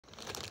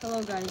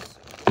Hello guys,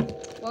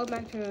 welcome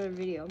back to another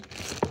video.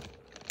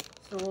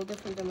 It's a little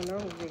different than the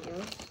normal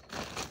videos.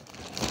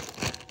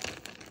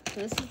 So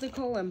this is the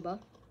Kalimba.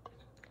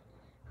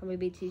 I'm going to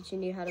be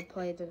teaching you how to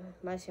play the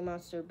Micey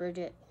Monster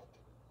Bridgit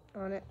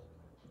on it.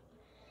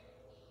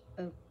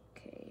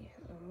 Okay,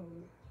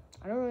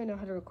 I don't really know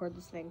how to record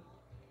this thing.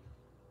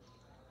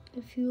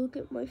 If you look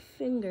at my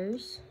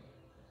fingers,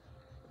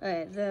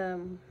 alright, the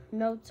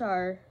notes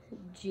are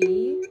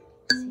G,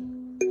 C.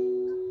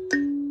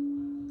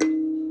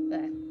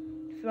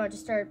 If you want to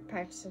start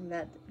practicing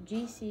that,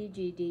 G, C,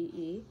 G, D,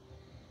 E.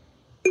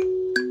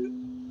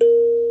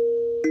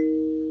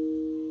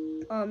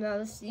 Now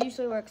this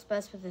usually works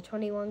best with a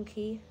 21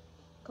 key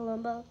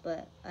kalimba,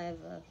 but I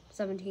have a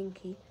 17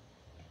 key.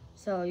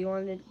 So you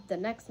wanted, the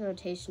next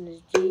notation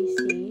is G,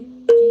 C,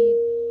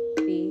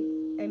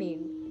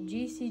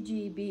 G, C,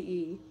 G, B,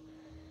 E.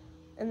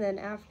 And then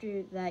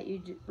after that,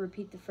 you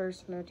repeat the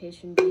first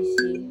notation, G,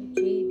 C,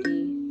 G,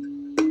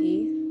 D,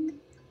 E.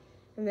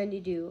 And then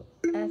you do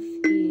F,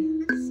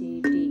 E,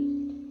 C, D.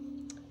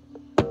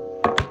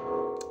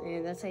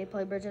 And that's how you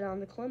play Bridgit on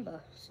the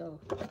kalimba. So,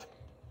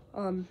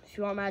 if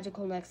you want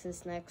Magical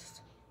Nexus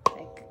next,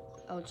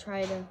 I'll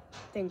try to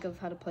think of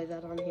how to play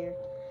that on here.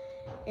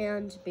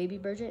 And Baby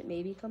Bridgit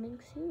may be coming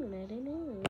soon, I don't know.